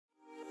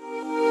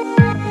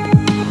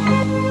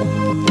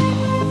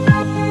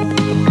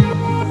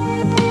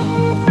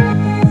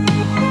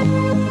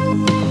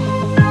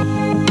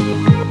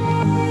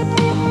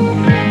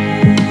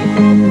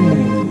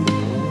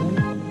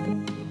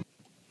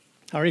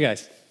are you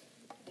guys?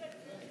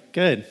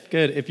 Good.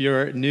 If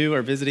you're new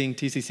or visiting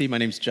TCC, my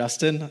name's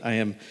Justin. I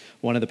am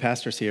one of the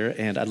pastors here,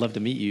 and I'd love to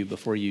meet you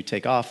before you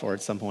take off, or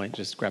at some point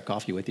just grab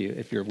coffee with you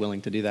if you're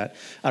willing to do that.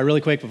 Really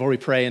quick, before we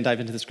pray and dive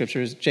into the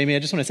scriptures, Jamie, I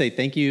just want to say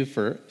thank you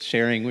for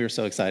sharing. We were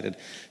so excited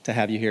to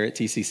have you here at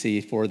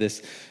TCC for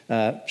this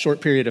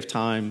short period of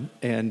time,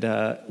 and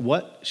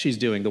what she's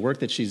doing, the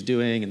work that she's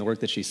doing and the work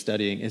that she's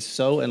studying is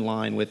so in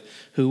line with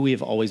who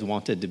we've always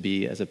wanted to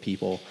be as a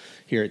people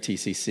here at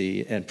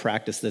TCC and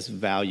practice this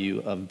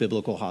value of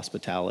biblical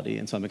hospitality.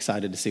 And so I'm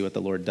excited to see what the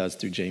Lord does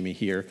through Jamie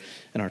here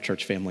in our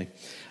church family.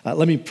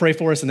 Let me pray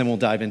for us and then we'll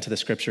dive into the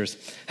scriptures.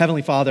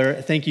 Heavenly Father,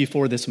 thank you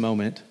for this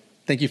moment.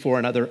 Thank you for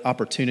another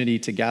opportunity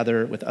to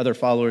gather with other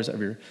followers of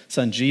your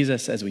son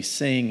Jesus as we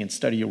sing and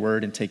study your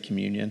word and take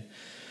communion.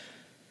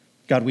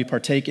 God, we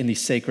partake in these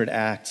sacred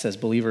acts as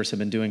believers have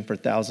been doing for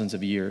thousands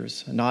of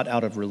years, not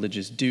out of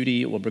religious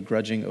duty or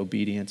begrudging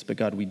obedience, but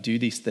God, we do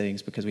these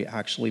things because we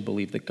actually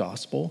believe the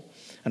gospel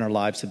and our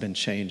lives have been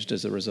changed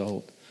as a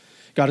result.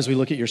 God, as we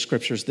look at your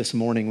scriptures this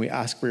morning, we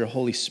ask for your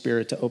Holy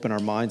Spirit to open our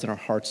minds and our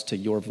hearts to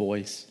your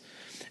voice.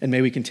 And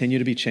may we continue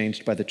to be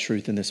changed by the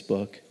truth in this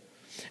book.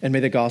 And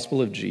may the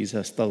gospel of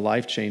Jesus, the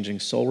life-changing,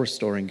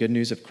 soul-restoring good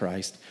news of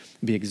Christ,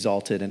 be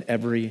exalted in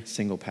every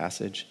single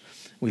passage.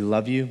 We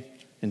love you.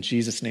 In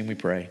Jesus' name we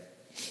pray.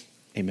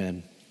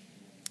 Amen.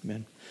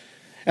 Amen.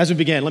 As we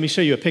begin, let me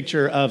show you a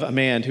picture of a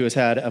man who has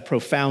had a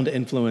profound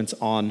influence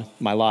on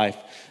my life.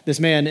 This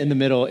man in the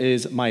middle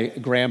is my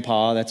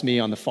grandpa. That's me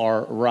on the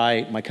far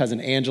right. My cousin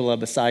Angela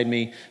beside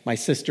me, my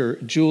sister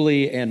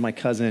Julie, and my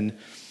cousin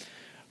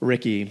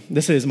Ricky.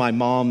 This is my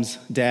mom's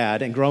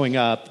dad. And growing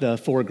up, the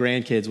four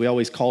grandkids, we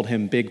always called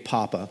him Big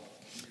Papa.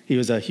 He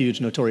was a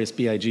huge Notorious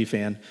B.I.G.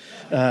 fan.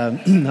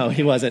 No,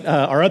 he wasn't.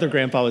 Our other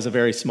grandpa was a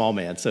very small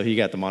man, so he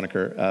got the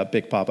moniker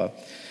Big Papa.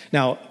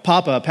 Now,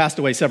 Papa passed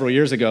away several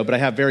years ago, but I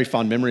have very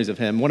fond memories of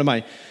him. One of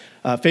my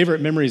favorite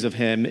memories of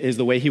him is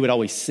the way he would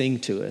always sing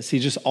to us.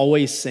 He's just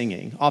always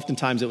singing.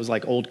 Oftentimes it was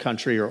like old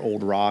country or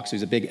old rock. So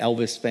he's a big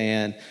Elvis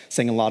fan,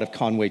 sang a lot of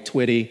Conway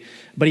Twitty.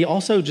 But he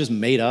also just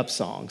made up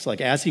songs.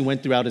 Like as he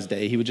went throughout his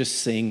day, he would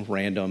just sing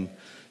random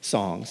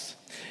songs.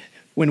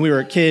 When we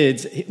were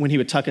kids, when he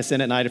would tuck us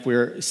in at night, if we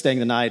were staying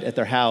the night at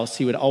their house,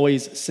 he would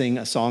always sing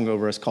a song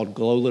over us called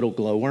Glow Little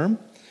Glowworm.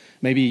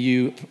 Maybe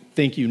you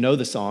think you know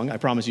the song. I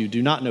promise you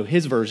do not know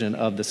his version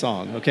of the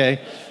song,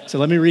 okay? So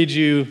let me read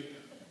you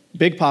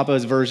Big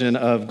Papa's version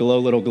of Glow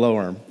Little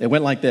Glowworm. It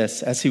went like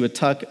this, as he would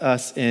tuck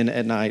us in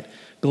at night.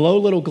 Glow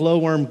little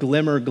glowworm,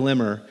 glimmer,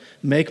 glimmer.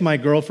 Make my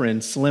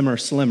girlfriend slimmer,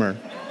 slimmer.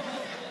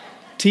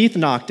 Teeth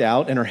knocked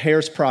out and her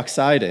hair's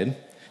peroxided.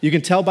 You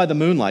can tell by the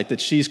moonlight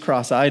that she's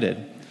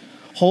cross-eyed.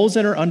 Holes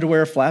in her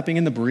underwear flapping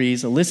in the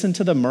breeze. Listen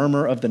to the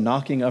murmur of the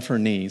knocking of her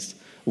knees.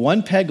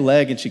 One peg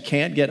leg and she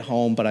can't get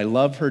home, but I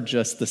love her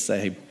just the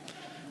same.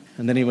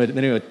 And then he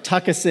would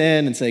tuck us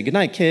in and say, good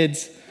night,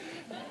 kids.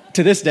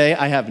 To this day,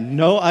 I have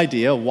no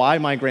idea why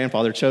my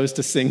grandfather chose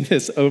to sing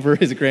this over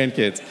his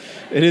grandkids.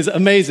 It is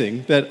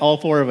amazing that all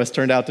four of us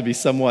turned out to be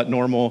somewhat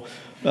normal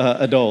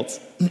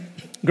adults.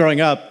 Growing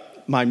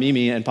up, my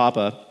Mimi and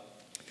Papa,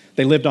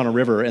 they lived on a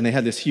river and they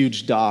had this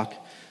huge dock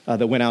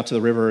that went out to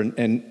the river.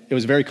 And it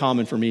was very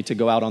common for me to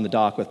go out on the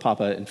dock with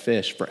Papa and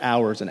fish for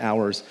hours and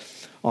hours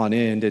on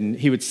end. And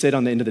he would sit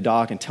on the end of the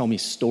dock and tell me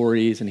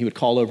stories. And he would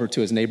call over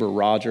to his neighbor,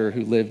 Roger,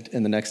 who lived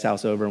in the next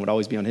house over and would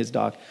always be on his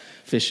dock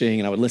fishing.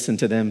 And I would listen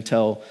to them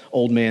tell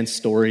old man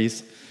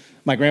stories.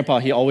 My grandpa,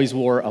 he always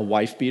wore a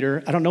wife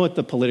beater. I don't know what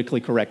the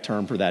politically correct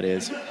term for that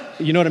is.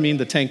 You know what I mean?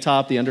 The tank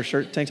top, the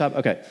undershirt tank top?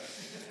 Okay.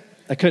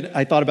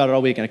 I thought about it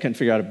all week and I couldn't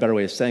figure out a better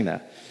way of saying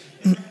that.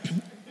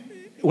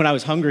 When I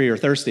was hungry or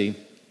thirsty,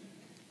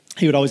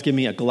 he would always give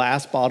me a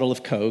glass bottle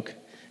of Coke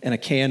and a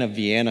can of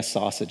Vienna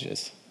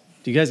sausages.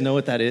 Do you guys know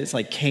what that is?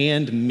 Like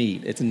canned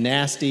meat. It's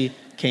nasty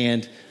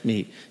canned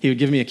meat. He would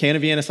give me a can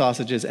of Vienna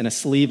sausages and a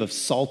sleeve of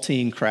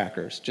saltine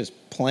crackers, just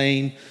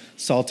plain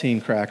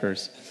saltine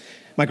crackers.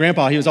 My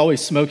grandpa, he was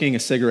always smoking a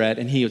cigarette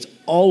and he was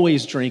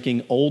always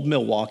drinking Old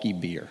Milwaukee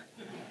beer.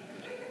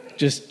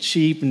 Just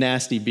cheap,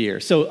 nasty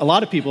beer. So a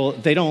lot of people,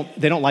 they don't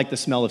like the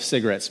smell of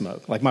cigarette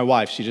smoke. Like my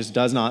wife, she just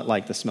does not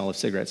like the smell of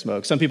cigarette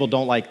smoke. Some people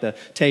don't like the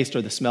taste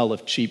or the smell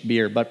of cheap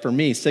beer. But for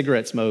me,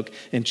 cigarette smoke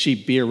and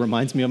cheap beer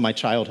reminds me of my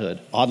childhood,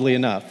 oddly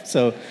enough.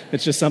 So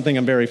it's just something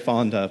I'm very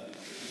fond of.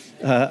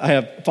 I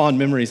have fond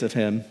memories of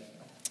him.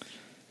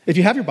 If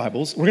you have your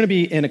Bibles, we're going to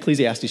be in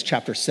Ecclesiastes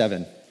chapter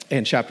 7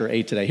 and chapter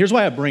 8 today. Here's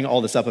why I bring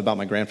all this up about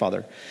my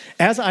grandfather.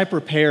 As I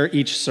prepare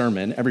each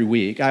sermon every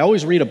week, I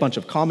always read a bunch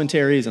of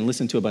commentaries and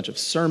listen to a bunch of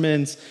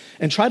sermons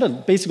and try to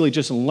basically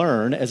just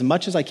learn as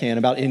much as I can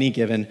about any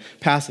given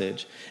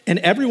passage. And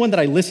everyone that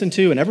I listened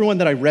to and everyone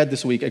that I read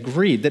this week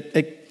agreed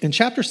that in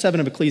chapter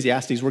 7 of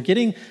Ecclesiastes, we're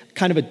getting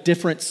kind of a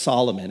different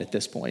Solomon at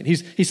this point.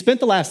 He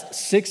spent the last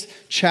 6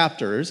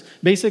 chapters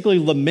basically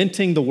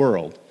lamenting the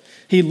world.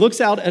 He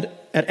looks out at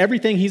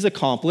everything he's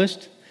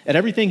accomplished, at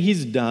everything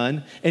he's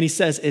done, and he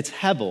says it's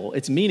hevel,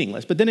 it's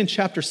meaningless. But then in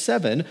chapter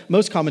 7,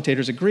 most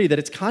commentators agree that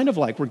it's kind of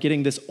like we're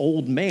getting this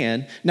old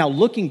man now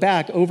looking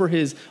back over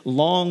his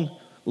long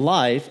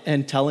life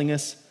and telling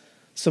us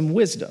some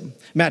wisdom.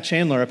 Matt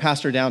Chandler, a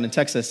pastor down in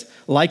Texas,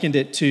 likened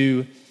it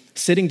to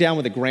sitting down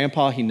with a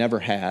grandpa he never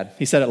had.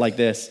 He said it like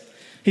this.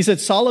 He said,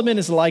 Solomon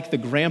is like the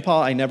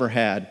grandpa I never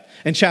had.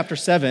 In chapter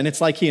 7, it's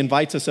like he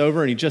invites us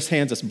over and he just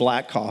hands us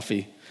black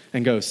coffee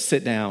and goes,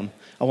 sit down.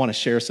 I want to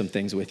share some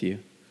things with you.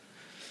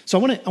 So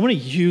I want to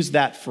use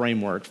that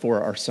framework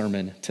for our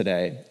sermon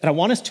today. And I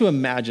want us to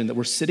imagine that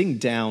we're sitting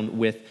down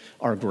with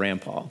our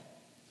grandpa,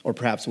 or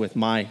perhaps with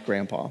my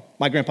grandpa.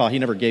 My grandpa, he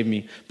never gave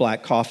me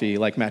black coffee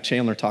like Matt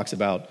Chandler talks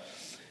about,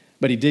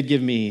 but he did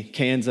give me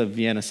cans of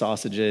Vienna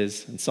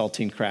sausages and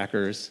saltine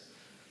crackers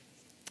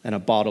and a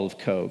bottle of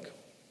Coke.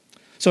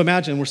 So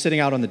imagine we're sitting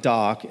out on the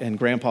dock and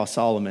Grandpa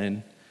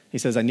Solomon, he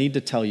says, I need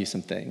to tell you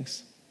some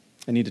things.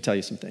 I need to tell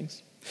you some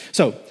things.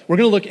 So we're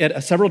going to look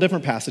at several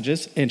different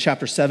passages in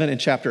chapter 7 and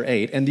chapter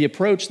 8, and the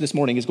approach this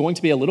morning is going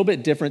to be a little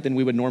bit different than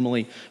we would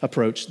normally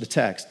approach the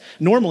text.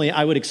 Normally,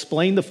 I would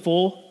explain the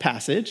full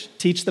passage,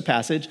 teach the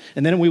passage,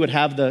 and then we would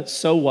have the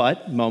so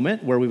what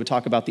moment where we would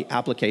talk about the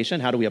application,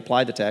 how do we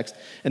apply the text,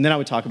 and then I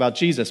would talk about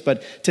Jesus.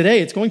 But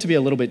today, it's going to be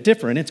a little bit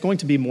different. It's going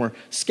to be more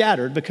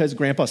scattered because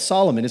Grandpa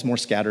Solomon is more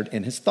scattered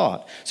in his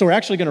thought. So we're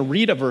actually going to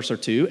read a verse or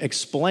two,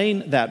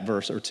 explain that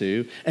verse or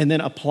two, and then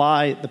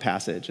apply the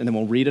passage. And then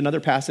we'll read another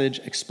passage,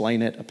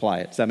 explain it, apply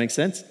it. Does that make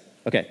sense?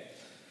 Okay.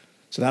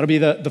 So that'll be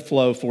the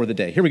flow for the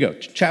day. Here we go.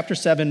 Chapter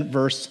 7,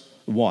 verse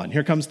 1.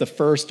 Here comes the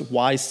first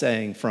wise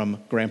saying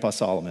from Grandpa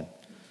Solomon.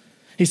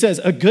 He says,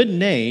 a good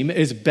name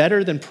is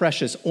better than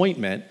precious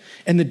ointment,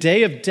 and the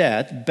day of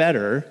death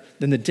better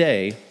than the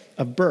day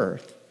of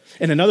birth.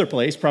 In another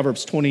place,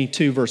 Proverbs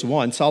 22, verse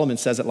 1, Solomon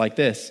says it like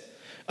this.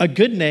 A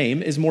good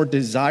name is more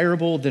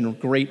desirable than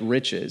great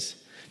riches.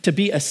 To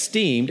be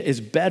esteemed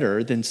is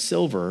better than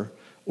silver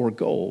or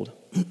gold.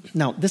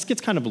 Now, this gets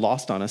kind of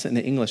lost on us in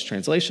the English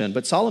translation,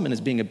 but Solomon is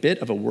being a bit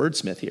of a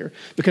wordsmith here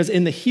because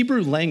in the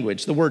Hebrew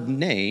language, the word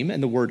name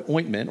and the word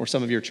ointment, or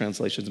some of your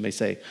translations may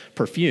say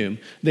perfume,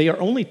 they are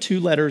only 2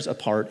 letters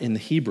apart in the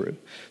Hebrew.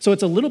 So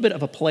it's a little bit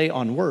of a play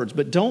on words,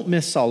 but don't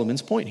miss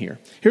Solomon's point here.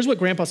 Here's what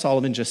Grandpa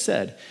Solomon just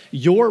said.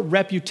 Your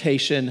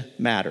reputation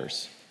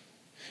matters.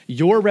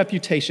 Your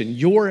reputation,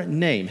 your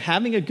name,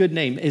 having a good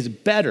name is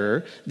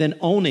better than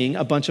owning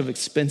a bunch of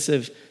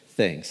expensive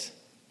things.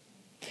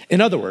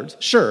 In other words,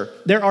 sure,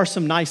 there are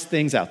some nice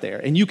things out there,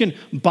 and you can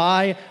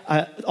buy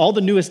all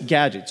the newest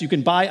gadgets. You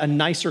can buy a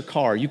nicer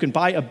car. You can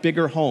buy a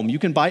bigger home. You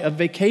can buy a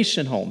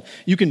vacation home.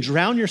 You can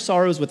drown your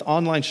sorrows with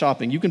online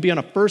shopping. You can be on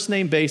a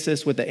first-name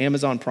basis with the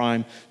Amazon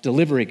Prime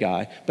delivery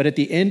guy. But at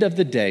the end of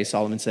the day,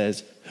 Solomon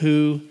says,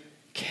 who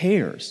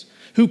cares?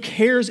 Who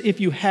cares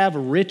if you have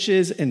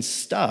riches and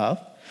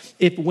stuff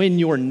if when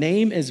your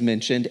name is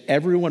mentioned,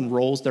 everyone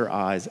rolls their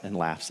eyes and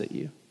laughs at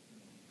you?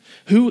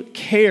 Who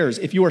cares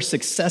if you are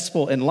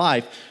successful in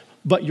life,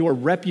 but your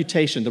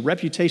reputation, the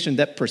reputation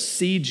that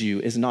precedes you,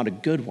 is not a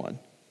good one?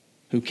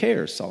 Who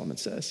cares, Solomon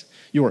says.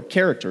 Your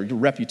character, your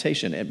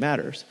reputation, it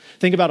matters.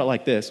 Think about it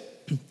like this.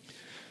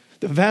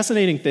 The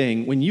fascinating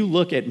thing, when you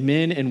look at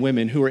men and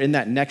women who are in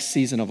that next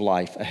season of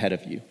life ahead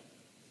of you,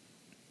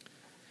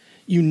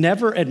 you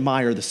never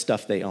admire the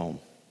stuff they own,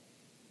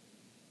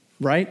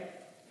 right?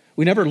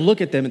 We never look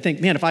at them and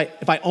think, man, if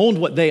I owned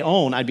what they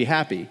own, I'd be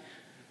happy.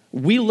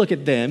 We look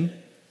at them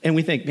and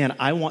we think, man,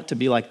 I want to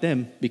be like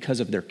them because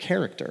of their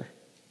character,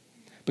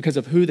 because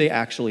of who they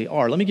actually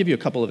are. Let me give you a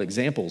couple of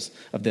examples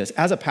of this.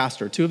 As a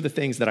pastor, 2 of the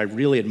things that I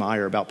really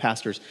admire about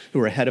pastors who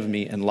are ahead of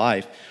me in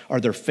life are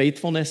their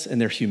faithfulness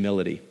and their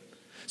humility.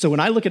 So when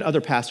I look at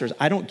other pastors,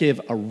 I don't give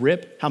a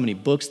rip how many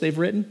books they've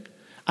written.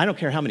 I don't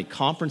care how many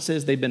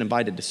conferences they've been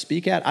invited to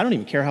speak at. I don't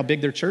even care how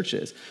big their church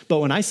is.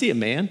 But when I see a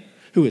man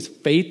who has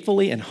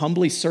faithfully and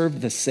humbly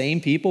served the same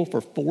people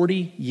for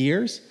 40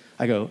 years,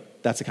 I go,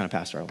 that's the kind of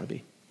pastor I want to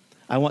be.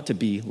 I want to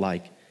be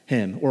like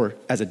him. Or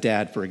as a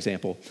dad, for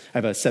example, I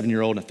have a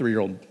 7-year-old and a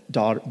 3-year-old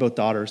daughter, both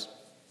daughters.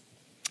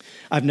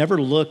 I've never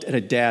looked at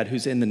a dad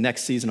who's in the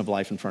next season of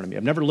life in front of me.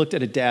 I've never looked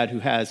at a dad who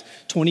has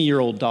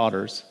 20-year-old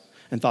daughters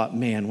and thought,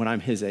 man, when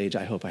I'm his age,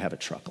 I hope I have a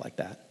truck like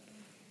that.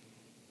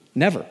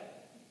 Never.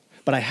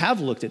 But I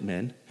have looked at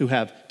men who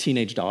have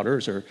teenage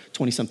daughters or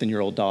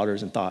 20-something-year-old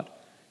daughters and thought,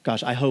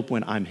 gosh, I hope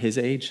when I'm his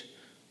age,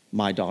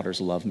 my daughters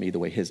love me the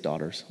way his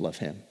daughters love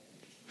him.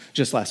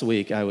 Just last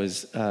week, I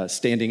was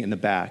standing in the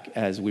back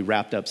as we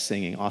wrapped up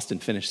singing. Austin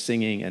finished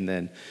singing and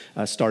then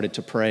started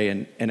to pray.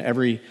 And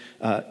every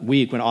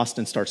week when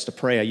Austin starts to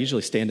pray, I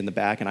usually stand in the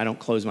back and I don't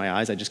close my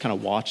eyes. I just kind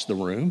of watch the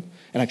room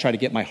and I try to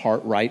get my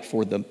heart right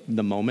for the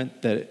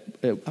moment that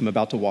I'm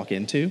about to walk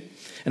into.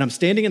 And I'm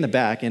standing in the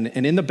back, and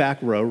in the back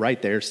row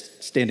right there,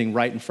 standing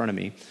right in front of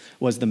me,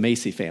 was the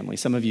Macy family.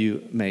 Some of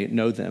you may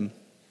know them.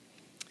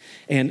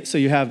 And so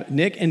you have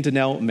Nick and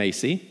Danelle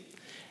Macy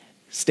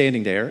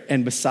standing there,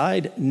 and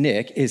beside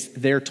Nick is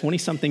their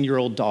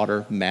 20-something-year-old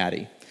daughter,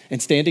 Maddie.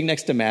 And standing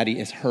next to Maddie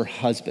is her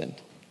husband.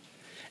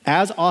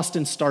 As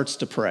Austin starts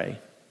to pray,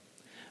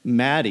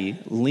 Maddie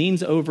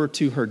leans over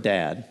to her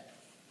dad,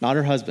 not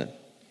her husband,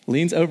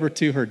 leans over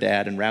to her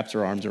dad and wraps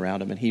her arms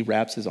around him, and he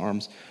wraps his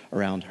arms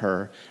around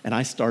her. And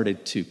I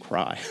started to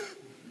cry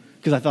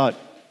because I thought,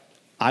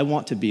 I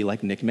want to be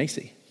like Nick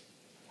Macy.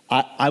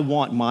 I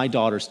want my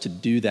daughters to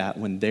do that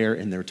when they're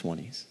in their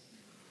 20s.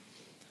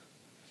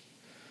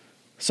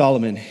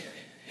 Solomon,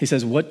 he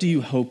says, what do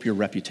you hope your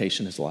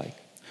reputation is like?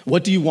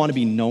 What do you want to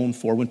be known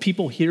for? When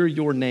people hear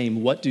your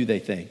name, what do they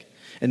think?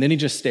 And then he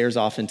just stares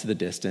off into the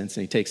distance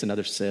and he takes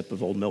another sip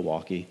of Old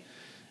Milwaukee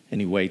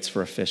and he waits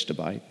for a fish to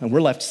bite. And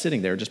we're left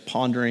sitting there just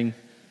pondering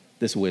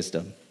this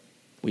wisdom.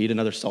 We eat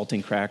another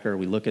saltine cracker.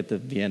 We look at the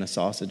Vienna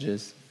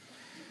sausages,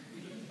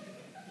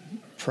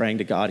 praying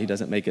to God he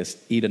doesn't make us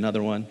eat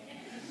another one.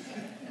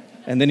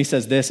 And then he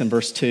says this in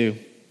verse 2.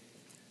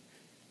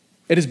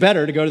 It is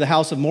better to go to the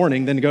house of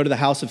mourning than to go to the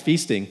house of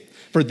feasting.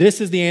 For this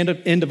is the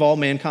end of all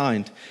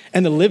mankind,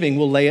 and the living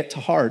will lay it to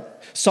heart.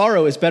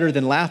 Sorrow is better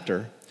than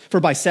laughter, for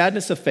by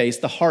sadness of face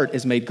the heart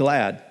is made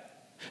glad.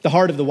 The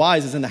heart of the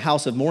wise is in the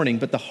house of mourning,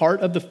 but the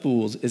heart of the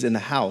fools is in the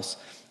house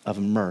of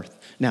mirth.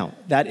 Now,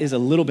 that is a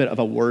little bit of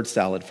a word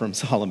salad from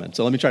Solomon.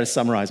 So let me try to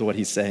summarize what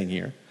he's saying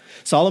here.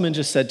 Solomon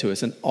just said to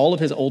us in all of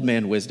his old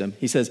man wisdom,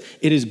 he says,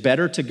 it is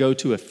better to go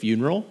to a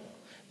funeral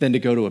than to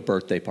go to a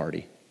birthday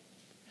party.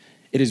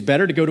 It is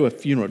better to go to a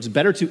funeral. It's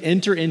better to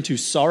enter into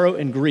sorrow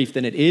and grief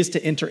than it is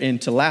to enter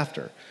into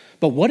laughter.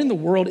 But what in the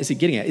world is he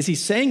getting at? Is he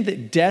saying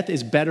that death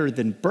is better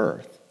than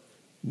birth?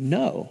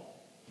 No.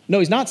 No,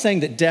 he's not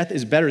saying that death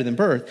is better than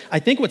birth. I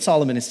think what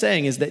Solomon is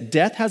saying is that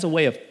death has a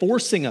way of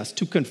forcing us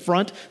to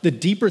confront the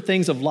deeper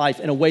things of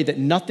life in a way that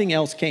nothing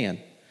else can.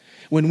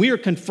 When we are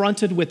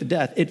confronted with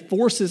death, it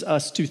forces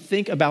us to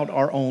think about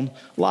our own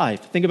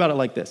life. Think about it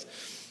like this.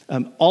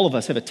 All of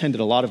us have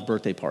attended a lot of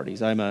birthday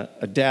parties. I'm a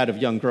dad of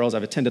young girls.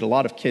 I've attended a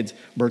lot of kids'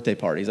 birthday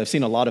parties. I've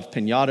seen a lot of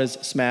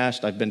piñatas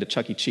smashed. I've been to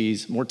Chuck E.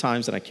 Cheese more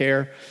times than I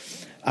care.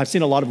 I've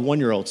seen a lot of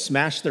one-year-olds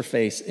smash their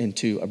face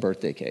into a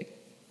birthday cake.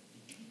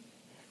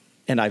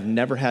 And I've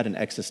never had an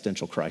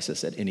existential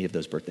crisis at any of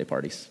those birthday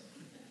parties.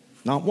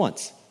 Not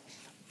once.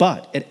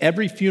 But at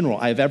every funeral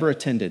I've ever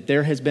attended,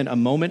 there has been a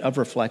moment of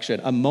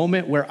reflection, a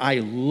moment where I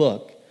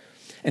look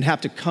and have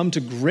to come to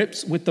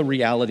grips with the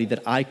reality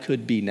that I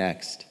could be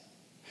next,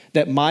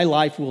 that my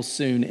life will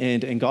soon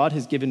end, and God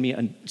has given me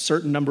a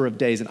certain number of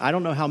days, and I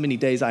don't know how many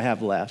days I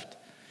have left,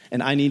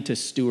 and I need to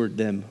steward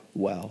them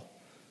well.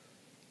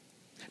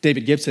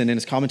 David Gibson, in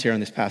his commentary on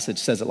this passage,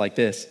 says it like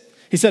this.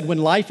 He said, when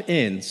life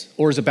ends,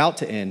 or is about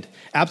to end,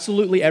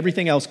 absolutely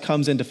everything else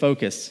comes into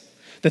focus.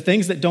 The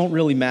things that don't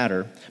really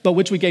matter, but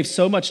which we gave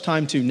so much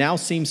time to, now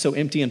seem so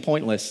empty and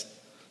pointless.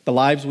 The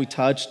lives we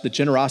touched, the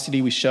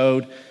generosity we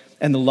showed,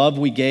 and the love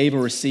we gave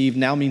or received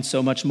now mean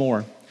so much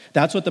more.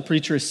 That's what the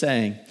preacher is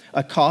saying.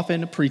 A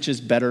coffin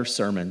preaches better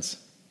sermons.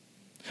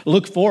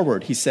 Look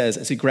forward, he says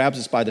as he grabs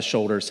us by the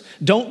shoulders.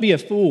 Don't be a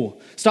fool.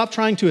 Stop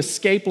trying to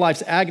escape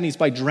life's agonies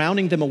by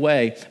drowning them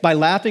away, by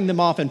laughing them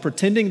off and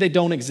pretending they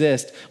don't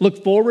exist.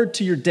 Look forward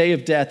to your day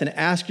of death and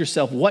ask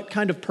yourself, what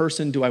kind of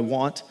person do I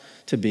want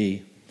to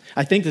be?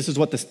 I think this is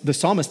what the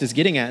psalmist is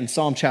getting at in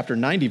Psalm chapter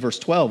 90, verse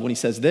 12, when he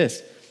says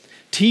this.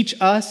 Teach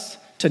us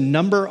to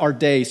number our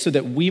days so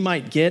that we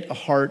might get a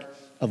heart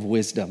of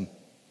wisdom.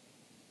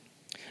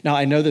 Now,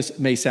 I know this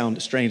may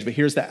sound strange, but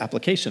here's the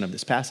application of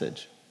this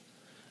passage.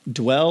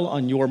 Dwell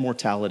on your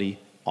mortality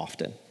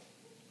often.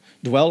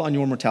 Dwell on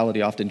your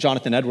mortality often.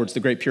 Jonathan Edwards, the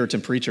great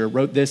Puritan preacher,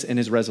 wrote this in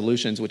his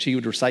resolutions, which he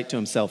would recite to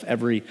himself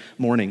every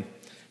morning.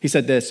 He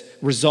said this,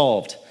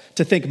 resolved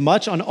to think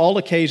much on all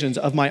occasions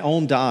of my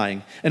own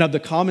dying and of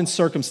the common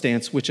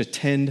circumstance which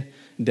attend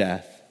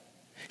death.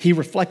 He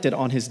reflected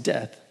on his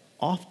death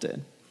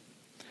often.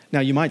 Now,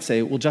 you might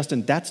say, well,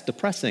 Justin, that's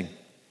depressing.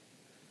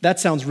 That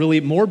sounds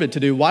really morbid to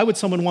do. Why would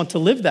someone want to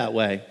live that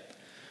way?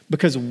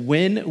 Because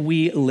when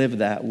we live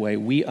that way,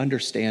 we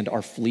understand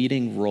our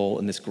fleeting role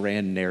in this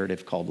grand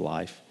narrative called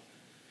life.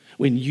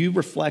 When you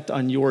reflect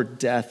on your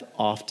death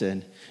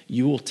often,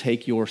 you will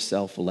take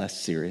yourself less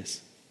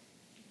serious.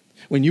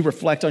 When you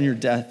reflect on your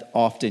death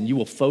often, you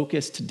will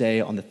focus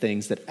today on the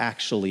things that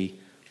actually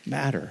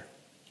matter.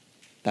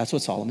 That's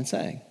what Solomon's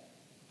saying.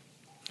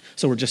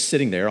 So we're just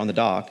sitting there on the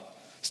dock,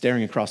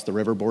 staring across the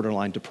river,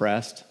 borderline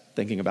depressed,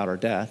 thinking about our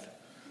death.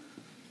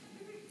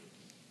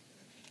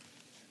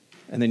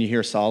 And then you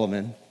hear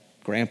Solomon,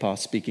 Grandpa,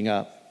 speaking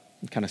up.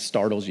 It kind of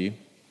startles you.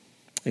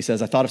 He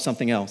says, I thought of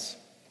something else.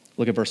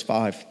 Look at verse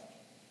 5.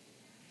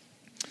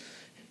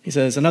 He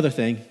says, another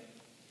thing.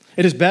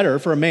 It is better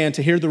for a man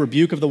to hear the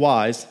rebuke of the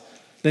wise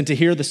than to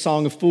hear the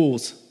song of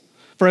fools.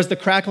 For as the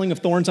crackling of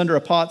thorns under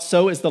a pot,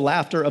 so is the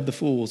laughter of the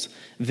fools.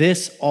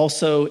 This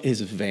also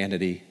is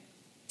vanity.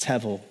 It's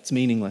hevel. It's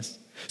meaningless.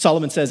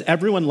 Solomon says,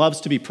 everyone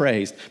loves to be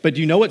praised. But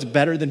do you know what's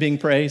better than being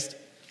praised?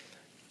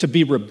 To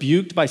be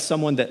rebuked by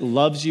someone that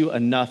loves you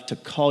enough to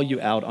call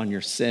you out on your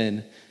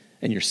sin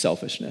and your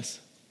selfishness.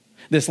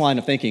 This line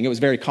of thinking, it was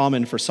very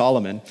common for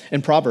Solomon.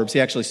 In Proverbs, he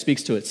actually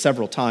speaks to it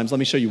several times. Let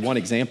me show you one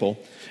example.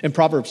 In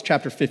Proverbs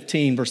chapter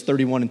 15, verse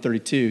 31 and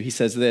 32, he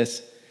says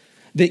this,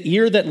 the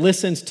ear that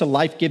listens to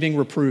life-giving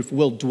reproof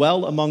will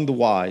dwell among the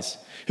wise.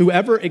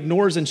 Whoever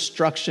ignores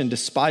instruction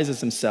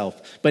despises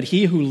himself, but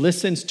he who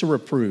listens to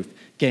reproof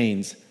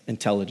gains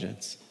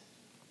intelligence.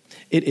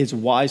 It is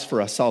wise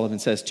for us, Solomon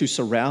says, to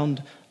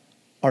surround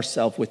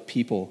ourselves with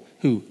people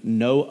who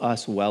know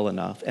us well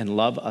enough and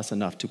love us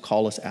enough to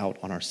call us out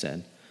on our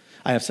sin.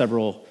 I have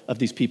several of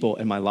these people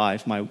in my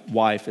life. My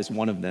wife is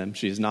one of them.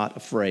 She is not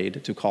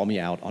afraid to call me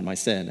out on my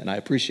sin, and I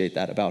appreciate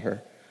that about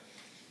her.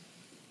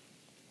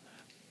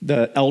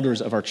 The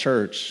elders of our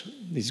church,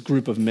 these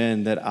group of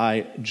men that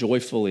I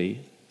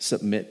joyfully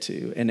submit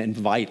to and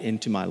invite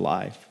into my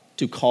life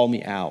to call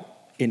me out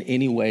in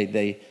any way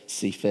they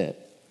see fit.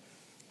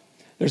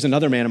 There's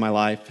another man in my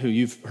life who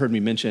you've heard me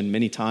mention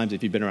many times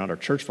if you've been around our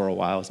church for a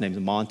while. His name's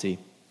Monty.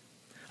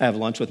 I have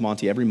lunch with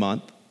Monty every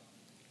month.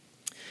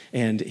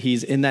 And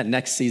he's in that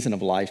next season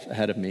of life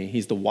ahead of me.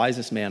 He's the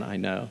wisest man I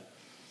know.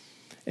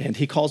 And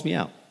he calls me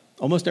out.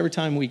 Almost every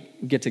time we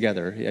get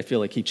together, I feel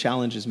like he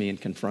challenges me and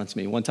confronts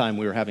me. One time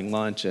we were having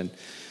lunch, and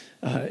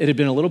it had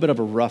been a little bit of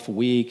a rough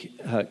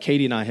week.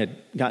 Katie and I had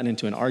gotten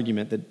into an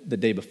argument the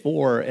day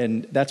before,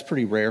 and that's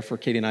pretty rare for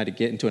Katie and I to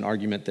get into an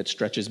argument that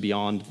stretches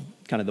beyond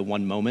kind of the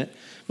one moment.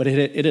 But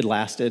it had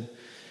lasted.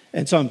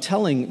 And so I'm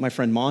telling my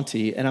friend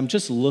Monty, and I'm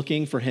just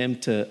looking for him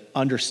to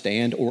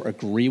understand or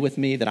agree with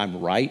me that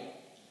I'm right.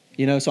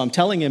 So I'm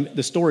telling him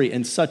the story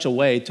in such a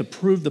way to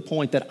prove the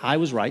point that I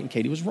was right and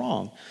Katie was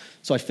wrong.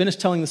 So I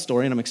finished telling the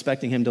story, and I'm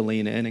expecting him to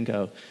lean in and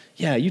go,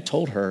 yeah, you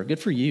told her. Good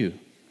for you.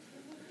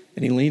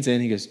 And he leans in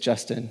and he goes,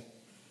 Justin,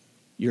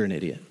 you're an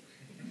idiot.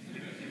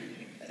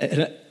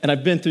 And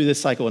I've been through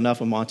this cycle enough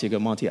with Monty. I go,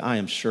 Monty, I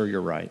am sure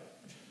you're right.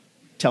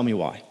 Tell me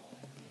why.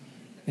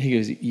 And he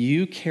goes,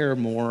 you care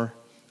more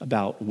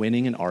about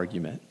winning an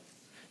argument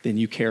than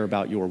you care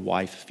about your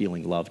wife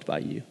feeling loved by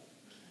you.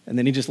 And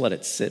then he just let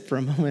it sit for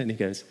a moment, and he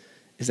goes,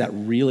 is that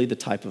really the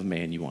type of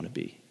man you want to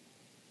be?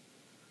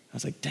 I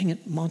was like, dang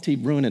it, Monty,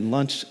 ruining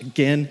lunch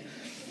again.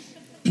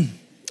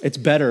 It's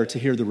better to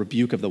hear the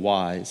rebuke of the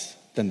wise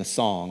than the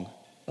song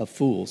of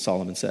fools,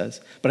 Solomon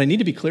says. But I need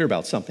to be clear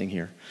about something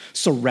here.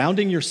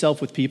 Surrounding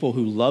yourself with people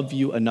who love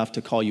you enough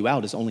to call you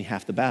out is only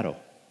half the battle,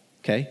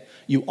 okay?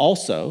 You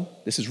also,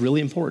 this is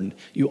really important,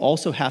 you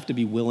also have to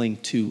be willing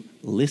to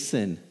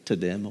listen to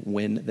them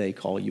when they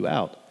call you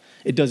out.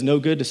 It does no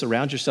good to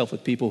surround yourself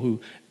with people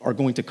who are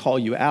going to call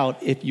you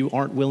out if you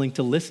aren't willing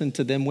to listen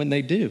to them when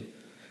they do.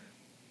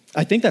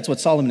 I think that's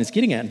what Solomon is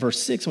getting at in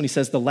verse 6 when he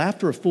says, the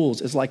laughter of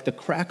fools is like the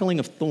crackling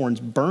of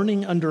thorns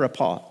burning under a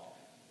pot.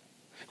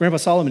 Grandpa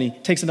Solomon, he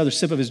takes another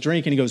sip of his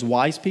drink and he goes,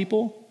 wise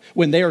people,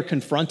 when they are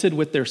confronted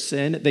with their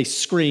sin, they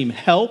scream,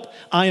 help,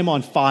 I am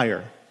on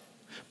fire.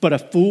 But a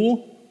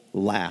fool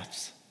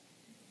laughs.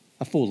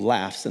 A fool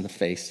laughs in the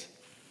face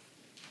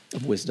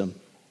of wisdom.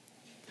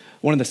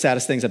 One of the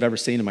saddest things I've ever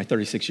seen in my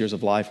 36 years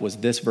of life was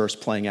this verse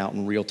playing out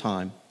in real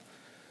time.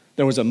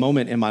 There was a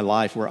moment in my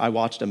life where I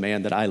watched a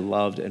man that I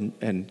loved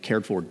and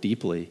cared for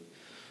deeply,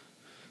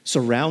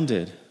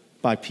 surrounded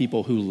by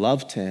people who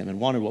loved him and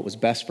wanted what was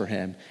best for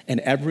him, and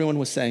everyone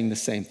was saying the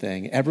same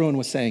thing. Everyone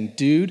was saying,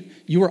 dude,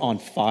 you are on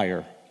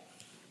fire.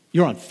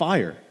 You're on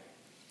fire.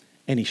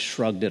 And he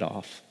shrugged it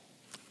off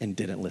and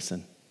didn't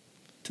listen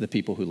to the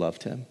people who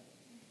loved him.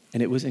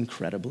 And it was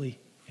incredibly,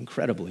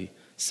 incredibly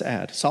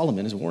sad.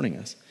 Solomon is warning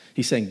us.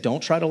 He's saying,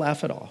 don't try to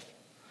laugh it off.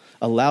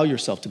 Allow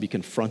yourself to be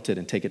confronted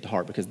and take it to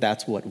heart, because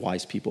that's what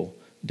wise people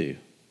do.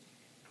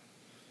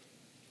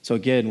 So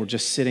again, we're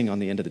just sitting on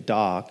the end of the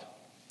dock,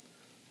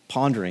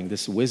 pondering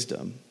this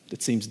wisdom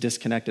that seems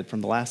disconnected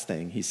from the last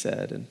thing he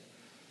said. And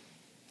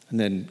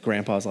then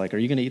Grandpa's like, are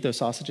you going to eat those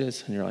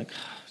sausages? And you're like,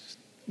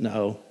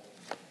 no.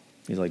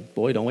 He's like,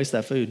 boy, don't waste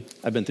that food.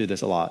 I've been through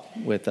this a lot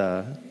with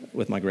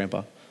my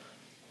grandpa.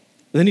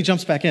 But then he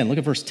jumps back in. Look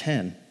at verse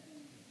 10.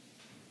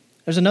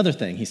 There's another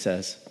thing he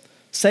says.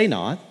 Say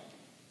not,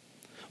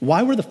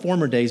 why were the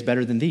former days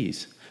better than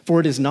these?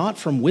 For it is not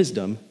from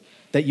wisdom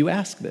that you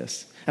ask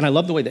this. And I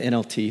love the way the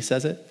NLT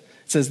says it.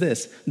 It says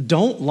this,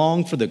 don't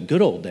long for the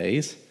good old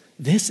days.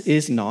 This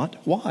is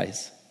not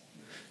wise.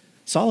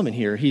 Solomon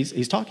here,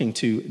 he's talking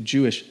to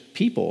Jewish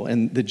people,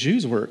 and the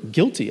Jews were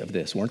guilty of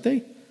this, weren't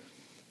they?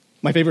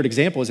 My favorite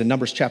example is in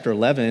Numbers chapter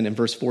 11 and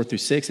verse 4 through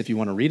 6, if you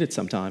want to read it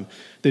sometime.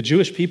 The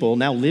Jewish people,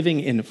 now living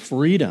in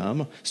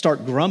freedom,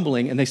 start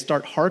grumbling, and they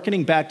start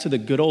hearkening back to the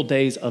good old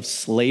days of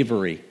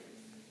slavery.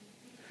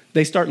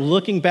 They start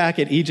looking back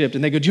at Egypt,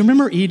 and they go, do you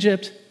remember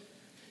Egypt?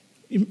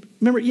 You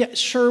remember, yeah,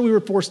 sure, we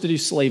were forced to do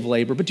slave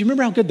labor, but do you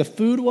remember how good the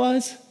food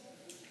was?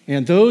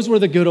 And those were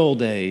the good old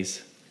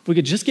days. If we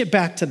could just get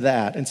back to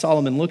that. And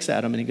Solomon looks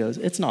at him and he goes,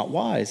 it's not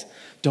wise.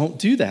 Don't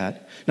do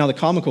that. Now, the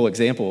comical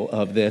example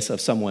of this,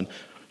 of someone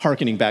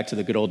hearkening back to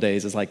the good old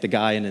days, is like the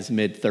guy in his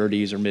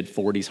mid-30s or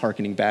mid-40s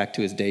hearkening back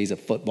to his days of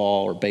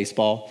football or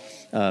baseball.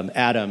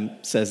 Adam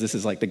says this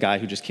is like the guy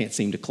who just can't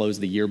seem to close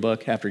the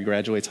yearbook after he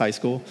graduates high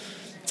school.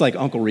 It's like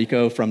Uncle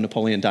Rico from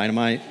Napoleon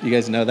Dynamite. You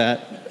guys know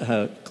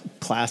that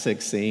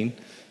classic scene?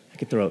 I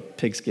could throw a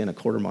pigskin a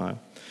quarter mile.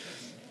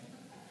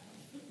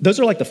 Those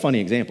are like the funny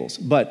examples,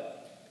 but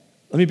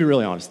let me be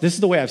really honest. This is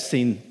the way I've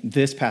seen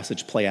this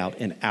passage play out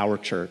in our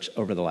church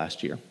over the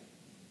last year.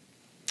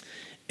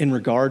 In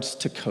regards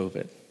to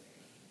COVID.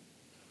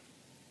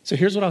 So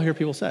here's what I'll hear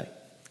people say,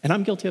 and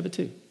I'm guilty of it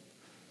too.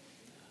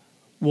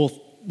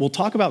 We'll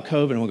talk about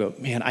COVID and we'll go,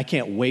 man, I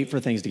can't wait for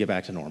things to get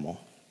back to normal.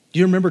 Do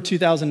you remember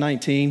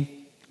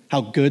 2019?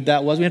 How good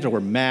that was? We didn't have to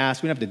wear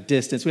masks. We didn't have to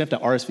distance. We didn't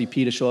have to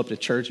RSVP to show up to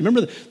church.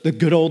 Remember the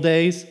good old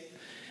days?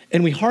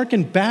 And we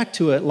hearken back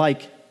to it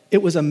like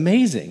it was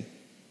amazing.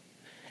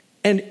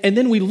 And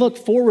then we look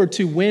forward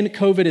to when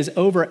COVID is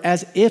over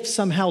as if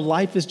somehow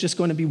life is just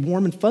going to be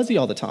warm and fuzzy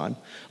all the time.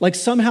 Like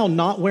somehow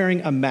not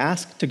wearing a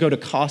mask to go to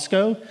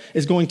Costco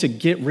is going to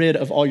get rid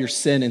of all your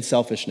sin and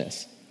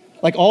selfishness.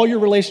 Like all your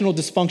relational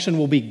dysfunction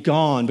will be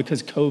gone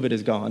because COVID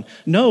is gone.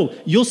 No,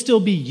 you'll still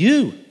be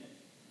you.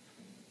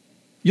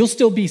 You'll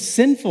still be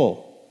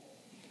sinful.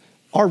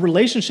 Our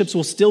relationships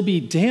will still be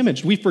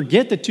damaged. We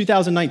forget that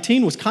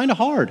 2019 was kind of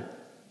hard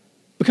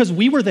because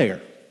we were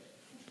there.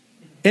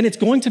 And it's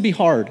going to be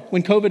hard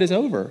when COVID is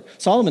over.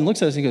 Solomon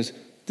looks at us and he goes,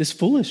 this is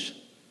foolish.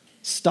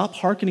 Stop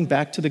hearkening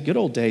back to the good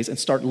old days and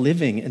start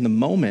living in the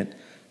moment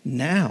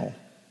now.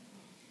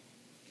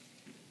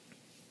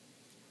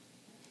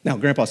 Now,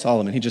 Grandpa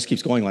Solomon, he just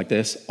keeps going like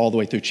this all the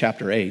way through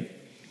chapter 8.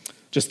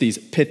 Just these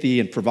pithy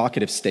and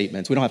provocative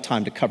statements. We don't have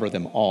time to cover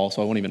them all,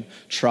 so I won't even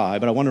try,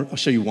 but I'll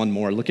show you one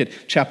more. Look at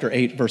chapter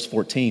 8, verse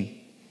 14.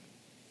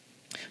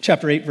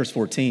 Chapter 8, verse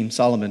 14,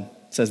 Solomon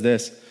says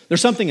this,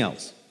 there's something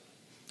else.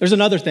 There's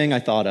another thing I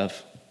thought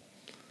of.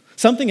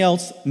 Something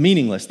else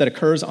meaningless that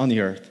occurs on the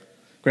earth.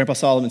 Grandpa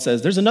Solomon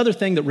says, there's another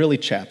thing that really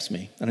chaps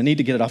me, and I need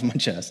to get it off my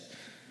chest.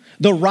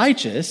 The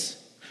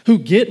righteous who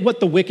get what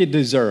the wicked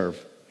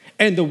deserve,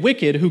 and the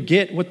wicked who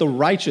get what the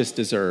righteous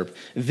deserve.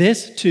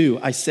 This too,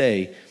 I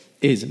say,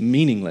 is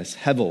meaningless,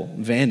 hevel,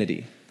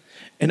 vanity.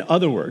 In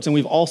other words, and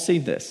we've all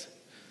seen this,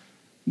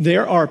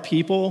 there are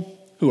people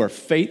who are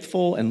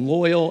faithful and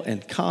loyal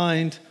and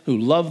kind, who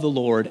love the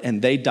Lord,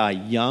 and they die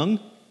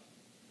young.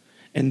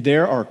 And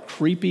there are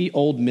creepy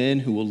old men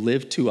who will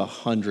live to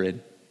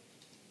 100.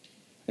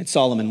 And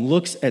Solomon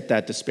looks at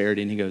that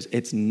disparity and he goes,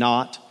 it's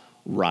not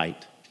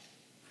right.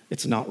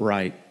 It's not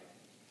right.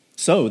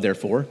 So,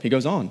 therefore, he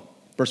goes on.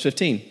 Verse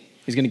 15,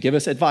 he's going to give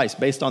us advice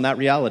based on that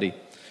reality.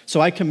 So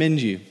I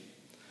commend you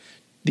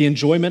the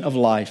enjoyment of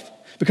life,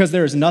 because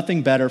there is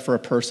nothing better for a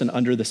person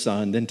under the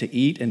sun than to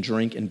eat and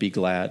drink and be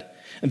glad.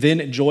 And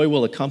then joy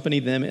will accompany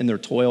them in their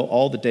toil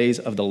all the days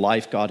of the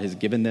life God has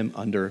given them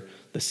under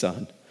the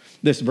sun.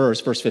 This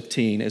verse, verse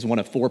 15, is one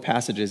of 4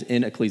 passages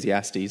in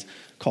Ecclesiastes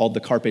called the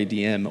Carpe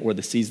Diem, or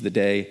the Seize the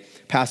Day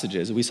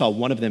passages. We saw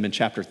one of them in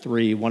chapter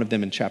 3, one of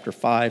them in chapter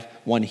 5,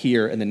 one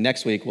here, and then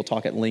next week we'll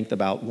talk at length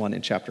about one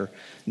in chapter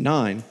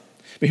 9.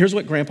 But here's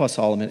what Grandpa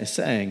Solomon is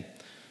saying.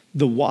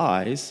 The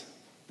wise,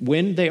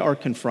 when they are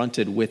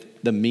confronted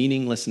with the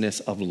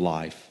meaninglessness of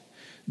life,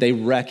 they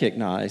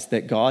recognize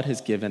that God has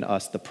given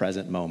us the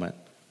present moment,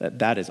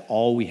 that is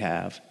all we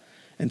have.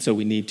 And so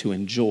we need to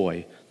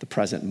enjoy the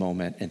present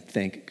moment and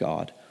thank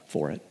God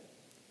for it.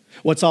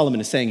 What Solomon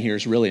is saying here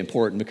is really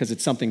important because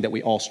it's something that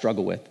we all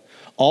struggle with.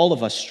 All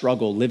of us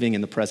struggle living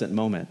in the present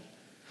moment.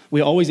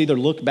 We always either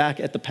look back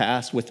at the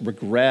past with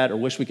regret or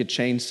wish we could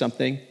change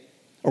something,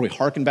 or we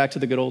hearken back to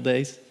the good old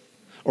days,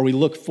 or we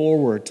look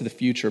forward to the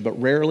future, but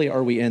rarely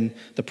are we in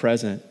the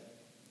present.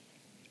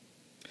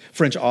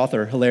 French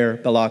author Hilaire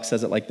Belloc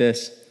says it like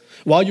this: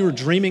 while you are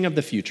dreaming of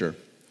the future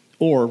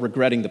or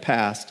regretting the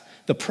past,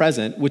 the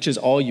present, which is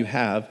all you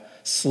have,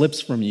 slips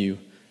from you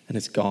and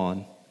it's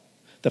gone.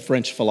 The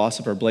French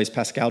philosopher Blaise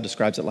Pascal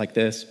describes it like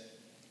this: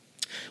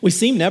 we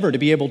seem never to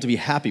be able to be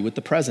happy with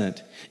the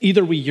present.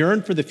 Either we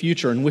yearn for the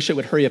future and wish it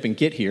would hurry up and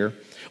get here,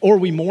 or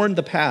we mourn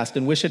the past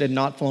and wish it had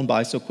not flown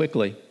by so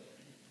quickly.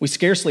 We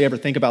scarcely ever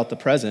think about the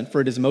present, for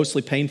it is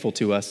mostly painful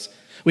to us.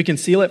 We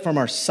conceal it from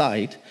our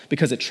sight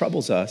because it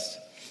troubles us.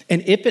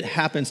 And if it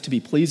happens to be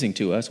pleasing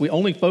to us, we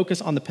only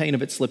focus on the pain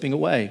of it slipping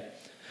away.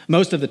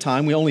 Most of the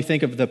time, we only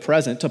think of the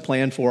present to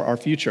plan for our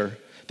future.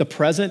 The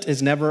present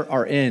is never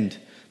our end.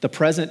 The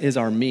present is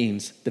our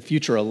means. The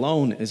future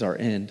alone is our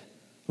end.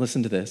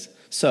 Listen to this.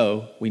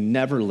 So we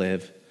never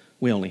live.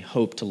 We only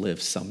hope to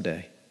live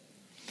someday.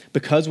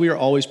 Because we are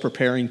always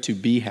preparing to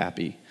be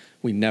happy,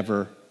 we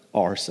never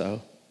are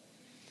so.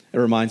 It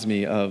reminds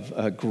me of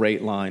a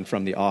great line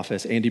from The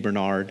Office. Andy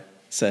Bernard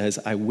says,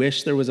 I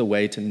wish there was a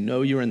way to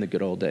know you're in the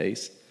good old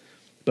days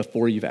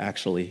before you've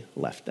actually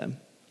left them.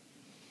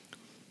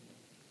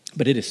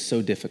 But it is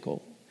so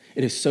difficult.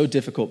 It is so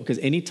difficult because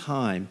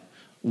anytime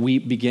we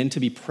begin to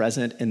be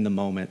present in the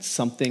moment,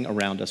 something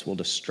around us will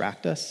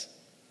distract us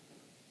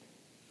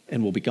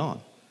and we'll be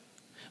gone.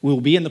 We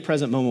will be in the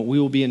present moment. We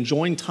will be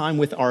enjoying time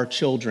with our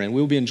children.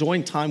 We will be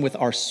enjoying time with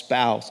our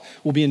spouse.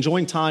 We'll be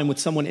enjoying time with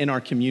someone in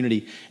our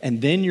community.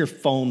 And then your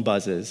phone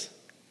buzzes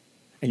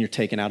and you're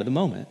taken out of the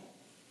moment.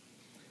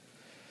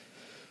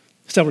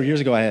 Several years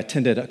ago, I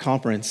attended a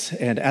conference,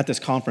 and at this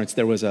conference,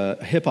 there was a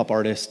hip-hop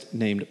artist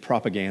named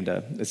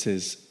Propaganda. It's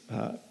his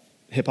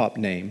hip-hop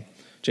name.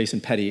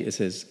 Jason Petty is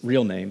his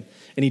real name.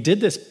 And he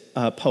did this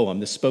poem,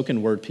 this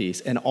spoken word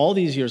piece. And all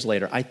these years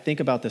later, I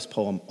think about this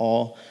poem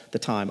all the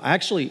time. I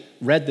actually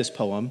read this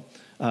poem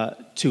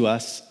to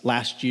us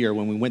last year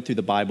when we went through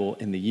the Bible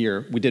in the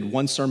year. We did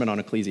one sermon on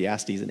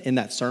Ecclesiastes, and in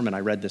that sermon,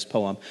 I read this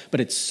poem. But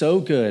it's so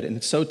good and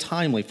it's so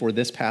timely for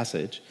this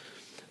passage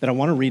that I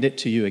want to read it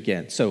to you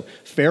again. So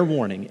fair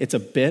warning, it's a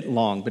bit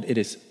long, but it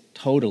is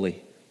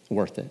totally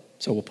worth it.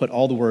 So we'll put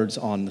all the words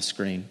on the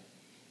screen.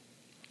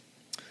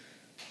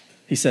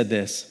 He said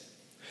this,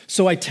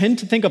 "So I tend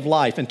to think of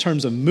life in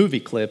terms of movie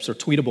clips or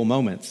tweetable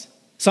moments.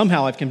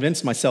 Somehow I've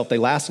convinced myself they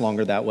last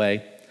longer that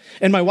way.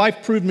 And my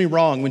wife proved me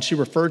wrong when she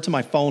referred to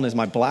my phone as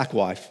my black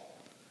wife.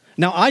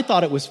 Now, I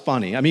thought it was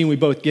funny. I mean, we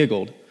both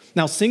giggled.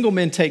 Now, single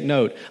men take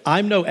note.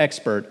 I'm no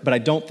expert, but I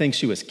don't think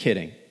she was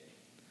kidding.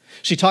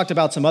 She talked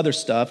about some other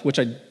stuff, which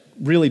I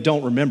really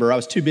don't remember. I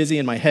was too busy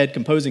in my head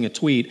composing a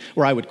tweet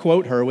where I would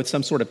quote her with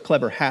some sort of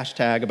clever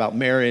hashtag about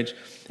marriage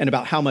and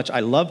about how much I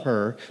love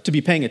her to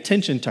be paying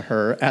attention to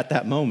her at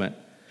that moment.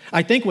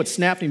 I think what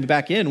snapped me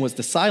back in was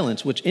the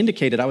silence, which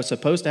indicated I was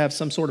supposed to have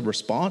some sort of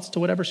response to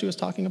whatever she was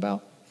talking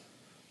about.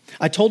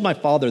 I told my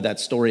father that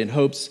story in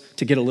hopes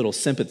to get a little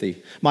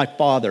sympathy. My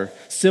father,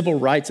 civil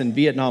rights and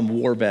Vietnam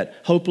War vet,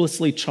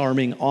 hopelessly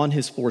charming on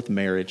his fourth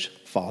marriage,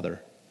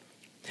 father.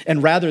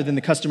 And rather than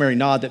the customary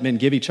nod that men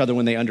give each other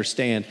when they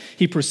understand,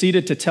 he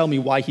proceeded to tell me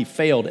why he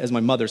failed as my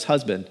mother's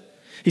husband.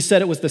 He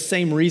said it was the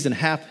same reason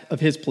half of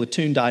his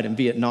platoon died in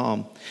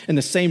Vietnam, and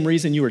the same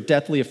reason you were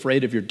deathly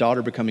afraid of your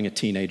daughter becoming a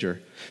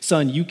teenager.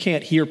 Son, you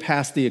can't hear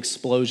past the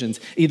explosions,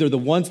 either the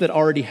ones that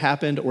already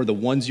happened or the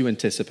ones you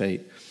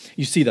anticipate.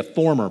 You see, the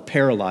former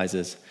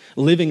paralyzes,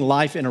 living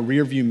life in a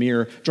rearview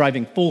mirror,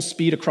 driving full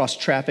speed across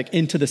traffic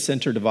into the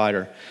center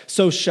divider.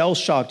 So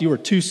shell-shocked, you are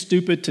too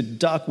stupid to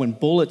duck when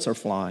bullets are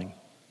flying.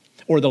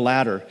 Or the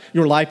latter,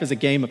 your life is a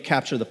game of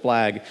capture the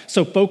flag.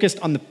 So focused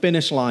on the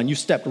finish line, you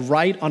stepped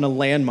right on a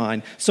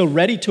landmine, so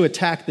ready to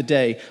attack the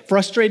day,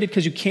 frustrated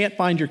because you can't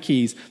find your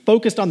keys,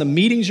 focused on the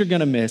meetings you're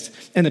gonna miss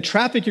and the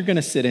traffic you're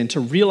gonna sit in to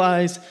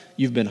realize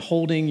you've been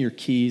holding your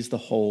keys the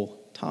whole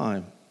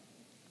time.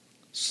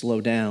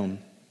 Slow down.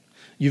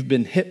 You've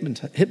been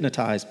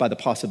hypnotized by the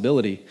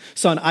possibility.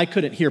 Son, I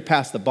couldn't hear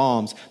past the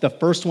bombs. The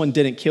first one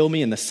didn't kill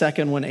me, and the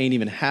second one ain't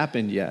even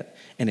happened yet,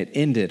 and it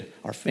ended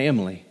our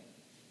family.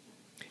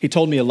 He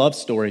told me a love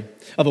story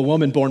of a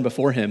woman born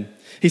before him.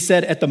 He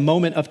said at the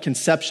moment of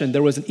conception,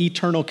 there was an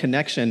eternal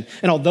connection.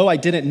 And although I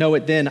didn't know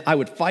it then, I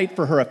would fight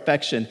for her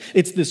affection.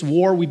 It's this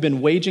war we've been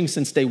waging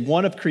since day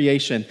one of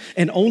creation.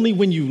 And only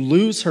when you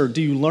lose her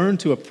do you learn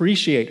to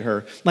appreciate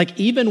her. Like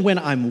even when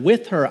I'm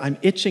with her, I'm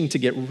itching to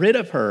get rid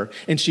of her.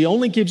 And she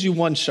only gives you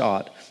one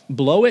shot.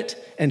 Blow it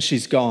and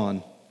she's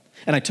gone.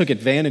 And I took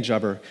advantage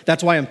of her.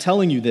 That's why I'm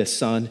telling you this,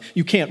 son.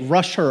 You can't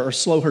rush her or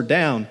slow her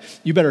down.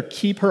 You better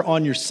keep her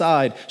on your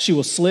side. She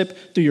will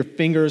slip through your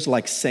fingers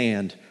like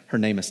sand. Her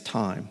name is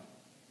time.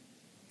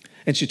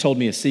 And she told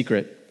me a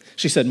secret.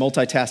 She said,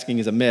 multitasking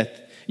is a myth.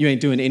 You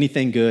ain't doing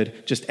anything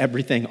good, just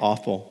everything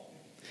awful.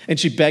 And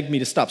she begged me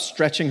to stop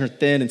stretching her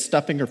thin and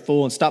stuffing her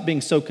full and stop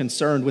being so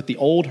concerned with the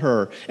old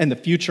her and the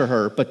future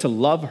her, but to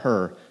love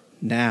her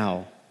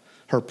now.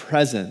 Her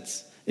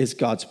presence is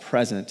God's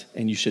present,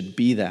 and you should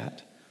be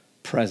that.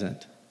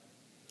 Present.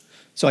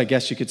 So I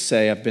guess you could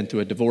say I've been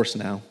through a divorce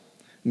now.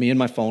 Me and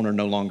my phone are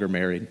no longer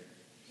married.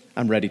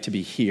 I'm ready to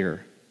be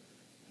here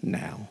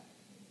now.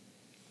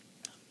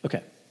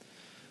 Okay,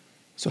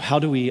 so how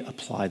do we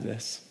apply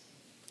this?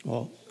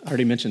 Well, I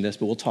already mentioned this,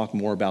 but we'll talk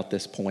more about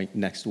this point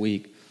next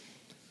week.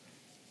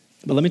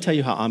 But let me tell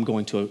you how I'm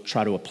going to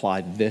try to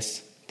apply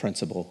this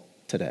principle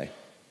today.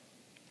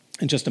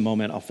 In just a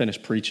moment, I'll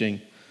finish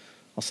preaching.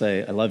 I'll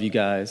say, I love you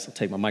guys. I'll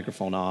take my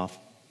microphone off,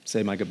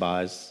 say my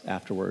goodbyes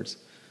afterwards,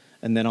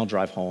 and then I'll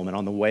drive home. And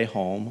on the way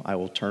home, I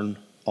will turn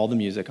all the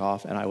music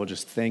off, and I will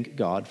just thank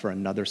God for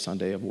another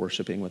Sunday of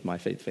worshiping with my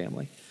faith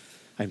family.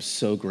 I'm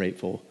so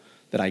grateful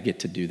that I get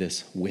to do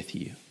this with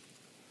you.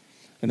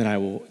 And then I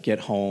will get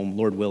home,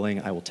 Lord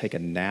willing, I will take a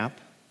nap,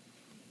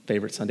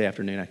 favorite Sunday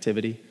afternoon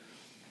activity.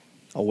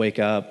 I'll wake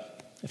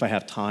up. If I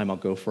have time, I'll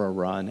go for a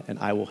run, and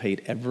I will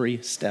hate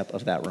every step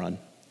of that run.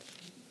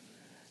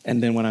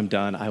 And then when I'm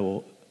done, I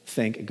will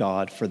thank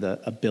God for the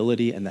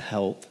ability and the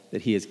health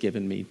that he has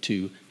given me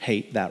to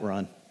hate that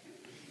run.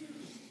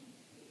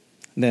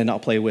 And then I'll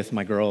play with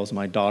my girls.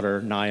 My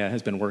daughter, Naya,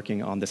 has been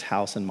working on this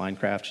house in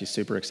Minecraft. She's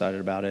super excited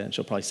about it, and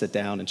she'll probably sit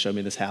down and show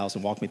me this house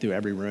and walk me through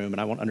every room,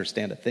 and I won't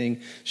understand a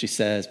thing she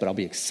says, but I'll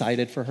be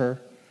excited for her.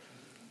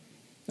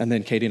 And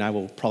then Katie and I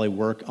will probably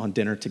work on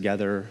dinner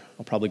together.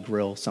 I'll probably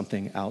grill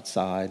something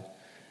outside,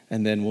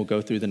 and then we'll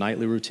go through the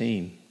nightly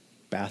routine,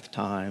 bath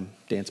time,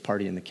 dance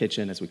party in the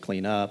kitchen as we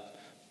clean up,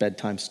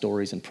 bedtime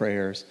stories and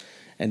prayers.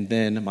 And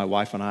then my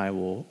wife and I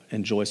will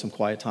enjoy some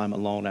quiet time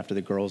alone after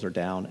the girls are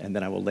down. And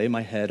then I will lay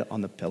my head on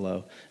the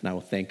pillow and I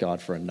will thank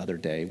God for another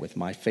day with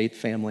my faith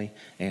family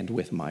and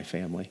with my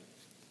family.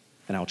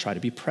 And I'll try to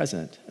be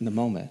present in the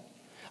moment.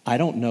 I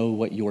don't know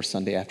what your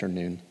Sunday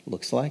afternoon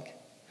looks like,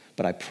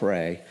 but I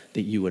pray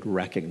that you would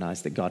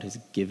recognize that God has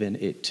given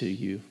it to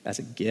you as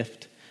a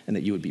gift and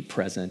that you would be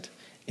present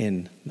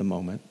in the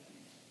moment.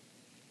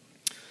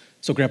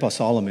 So Grandpa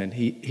Solomon,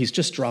 he's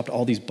just dropped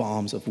all these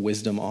bombs of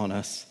wisdom on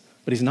us,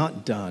 but he's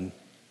not done.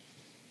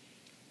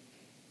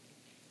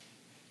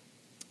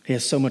 He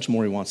has so much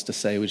more he wants to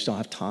say. We just don't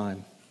have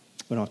time.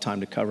 We don't have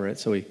time to cover it.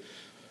 So he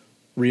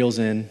reels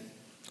in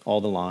all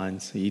the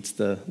lines. He eats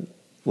the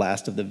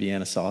last of the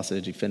Vienna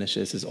sausage. He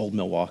finishes his Old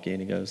Milwaukee,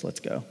 and he goes,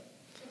 let's go.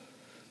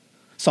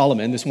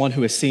 Solomon, this one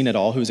who has seen it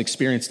all, who has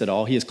experienced it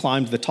all, he has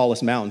climbed the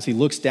tallest mountains. He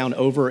looks down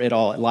over it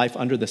all at life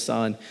under the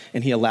sun,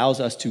 and he allows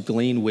us to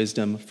glean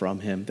wisdom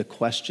from him. The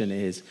question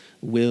is,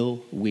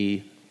 will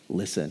we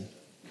listen?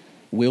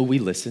 Will we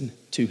listen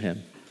to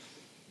him?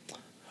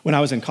 When I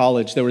was in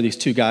college, there were these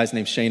two guys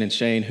named Shane and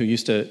Shane who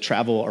used to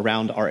travel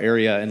around our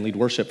area and lead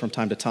worship from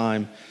time to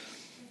time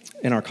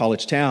in our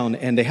college town,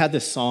 and they had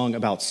this song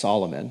about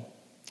Solomon.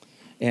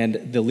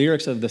 And the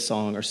lyrics of the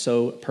song are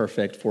so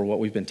perfect for what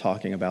we've been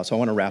talking about. So I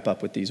want to wrap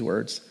up with these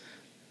words.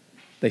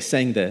 They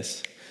sang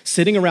this: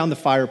 sitting around the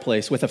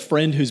fireplace with a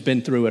friend who's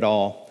been through it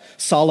all.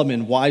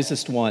 Solomon,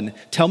 wisest one,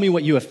 tell me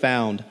what you have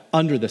found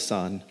under the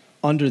sun,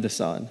 under the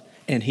sun.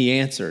 And he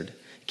answered,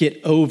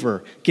 get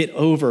over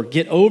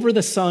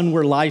the sun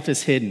where life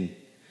is hidden.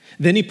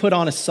 Then he put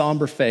on a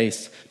somber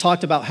face,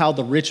 talked about how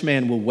the rich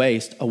man will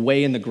waste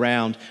away in the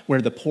ground where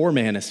the poor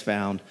man is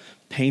found,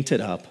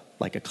 painted up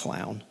like a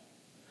clown.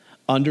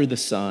 Under the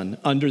sun,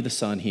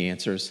 he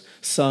answers,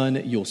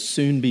 son, you'll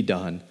soon be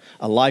done.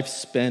 A life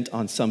spent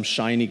on some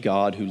shiny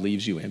god who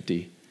leaves you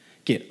empty.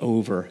 Get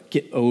over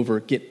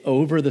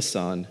the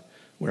sun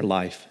where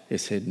life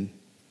is hidden.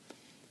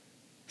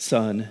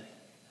 Son,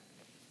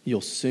 you'll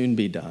soon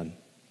be done.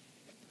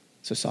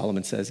 So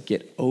Solomon says,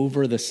 get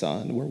over the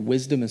sun where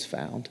wisdom is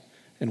found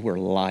and where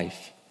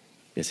life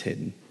is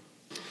hidden.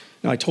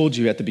 Now, I told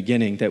you at the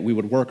beginning that we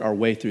would work our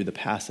way through the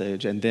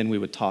passage and then we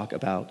would talk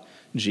about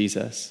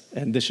Jesus.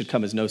 And this should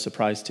come as no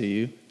surprise to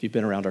you if you've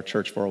been around our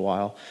church for a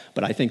while,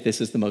 but I think this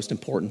is the most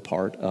important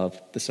part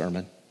of the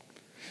sermon.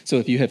 So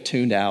if you have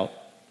tuned out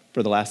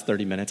for the last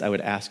 30 minutes, I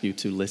would ask you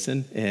to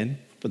listen in.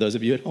 For those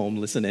of you at home,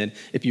 listen in.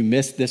 If you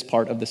missed this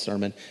part of the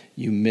sermon,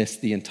 you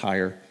missed the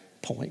entire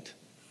point.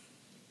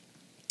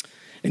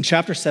 In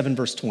chapter 7,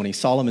 verse 20,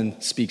 Solomon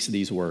speaks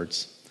these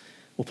words.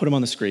 We'll put them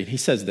on the screen. He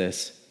says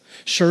this: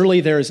 surely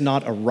there is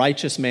not a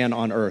righteous man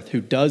on earth who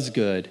does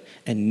good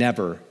and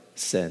never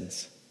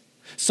sins.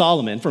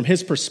 Solomon, from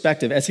his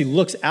perspective, as he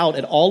looks out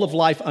at all of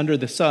life under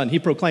the sun, he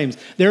proclaims,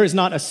 there is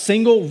not a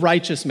single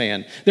righteous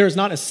man. There is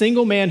not a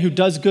single man who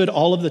does good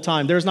all of the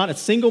time. There is not a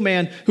single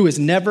man who has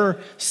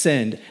never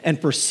sinned.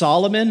 And for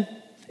Solomon,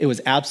 it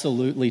was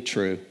absolutely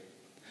true,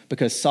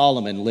 because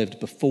Solomon lived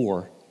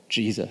before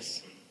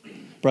Jesus.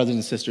 Brothers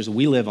and sisters,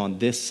 we live on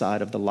this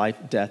side of the life,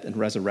 death, and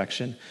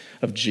resurrection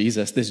of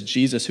Jesus, this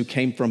Jesus who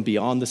came from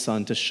beyond the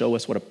sun to show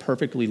us what a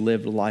perfectly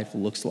lived life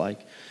looks like,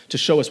 to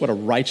show us what a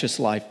righteous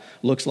life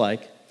looks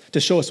like, to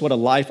show us what a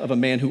life of a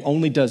man who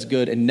only does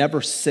good and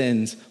never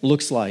sins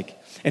looks like.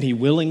 And he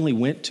willingly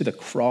went to the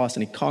cross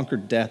and he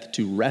conquered death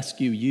to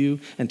rescue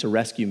you and to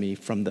rescue me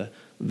from the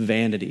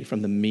vanity,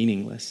 from the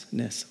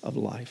meaninglessness of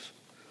life.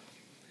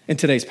 In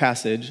today's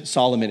passage,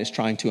 Solomon is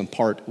trying to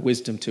impart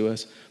wisdom to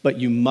us, but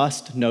you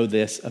must know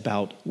this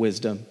about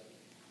wisdom.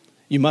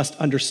 You must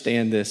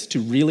understand this to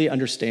really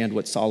understand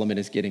what Solomon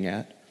is getting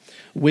at.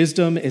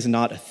 Wisdom is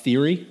not a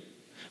theory.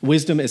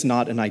 Wisdom is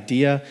not an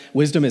idea.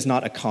 Wisdom is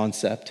not a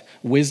concept.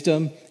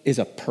 Wisdom is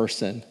a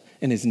person,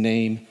 and his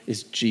name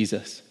is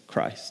Jesus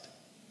Christ.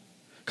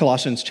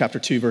 Colossians chapter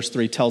 2, verse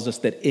 3 tells us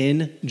that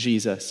in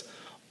Jesus,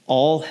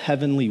 all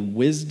heavenly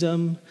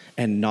wisdom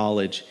and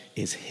knowledge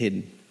is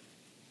hidden.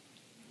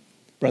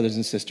 Brothers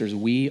and sisters,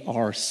 we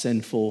are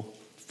sinful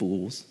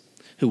fools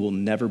who will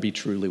never be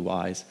truly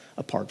wise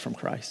apart from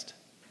Christ,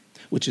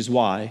 which is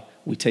why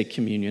we take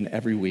communion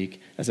every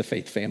week as a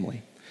faith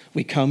family.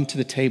 We come to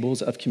the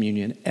tables of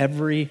communion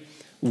every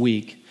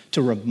week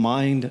to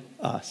remind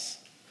us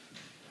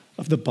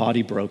of the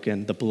body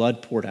broken, the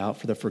blood poured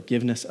out for the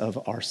forgiveness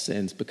of our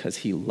sins because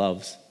he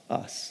loves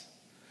us,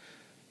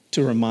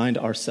 to remind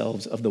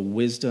ourselves of the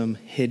wisdom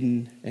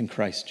hidden in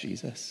Christ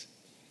Jesus.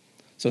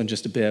 So in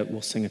just a bit,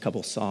 we'll sing a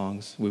couple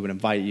songs. We would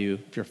invite you,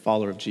 if you're a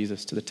follower of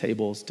Jesus, to the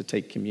tables to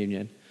take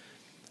communion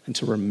and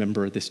to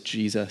remember this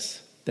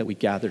Jesus that we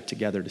gather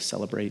together to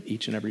celebrate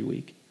each and every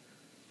week.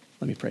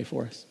 Let me pray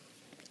for us.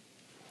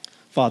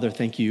 Father,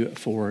 thank you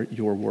for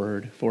your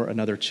word, for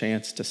another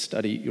chance to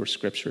study your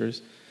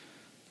scriptures.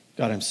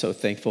 God, I'm so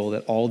thankful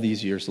that all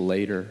these years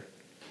later,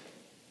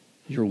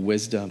 your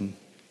wisdom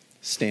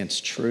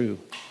stands true.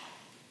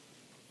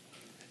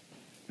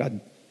 God,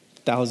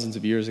 thousands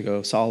of years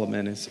ago,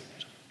 Solomon is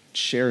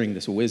sharing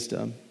this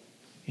wisdom.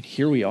 And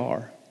here we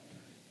are,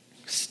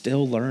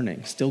 still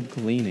learning, still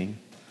gleaning,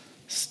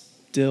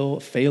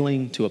 still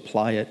failing to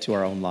apply it to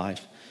our own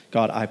life.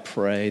 God, I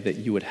pray that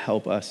you would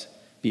help us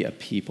be a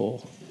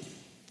people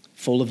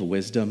full of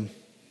wisdom.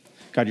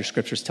 God, your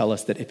scriptures tell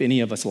us that if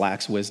any of us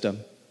lacks wisdom,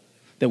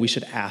 that we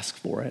should ask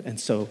for it. And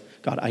so,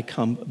 God, I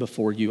come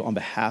before you on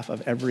behalf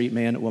of every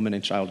man, woman,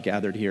 and child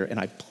gathered here, and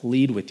I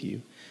plead with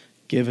you,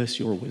 give us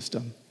your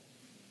wisdom.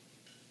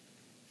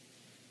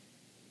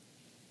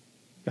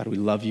 God, we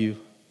love you.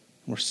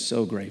 We're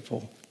so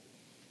grateful.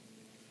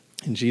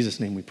 In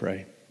Jesus' name we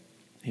pray.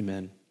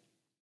 Amen.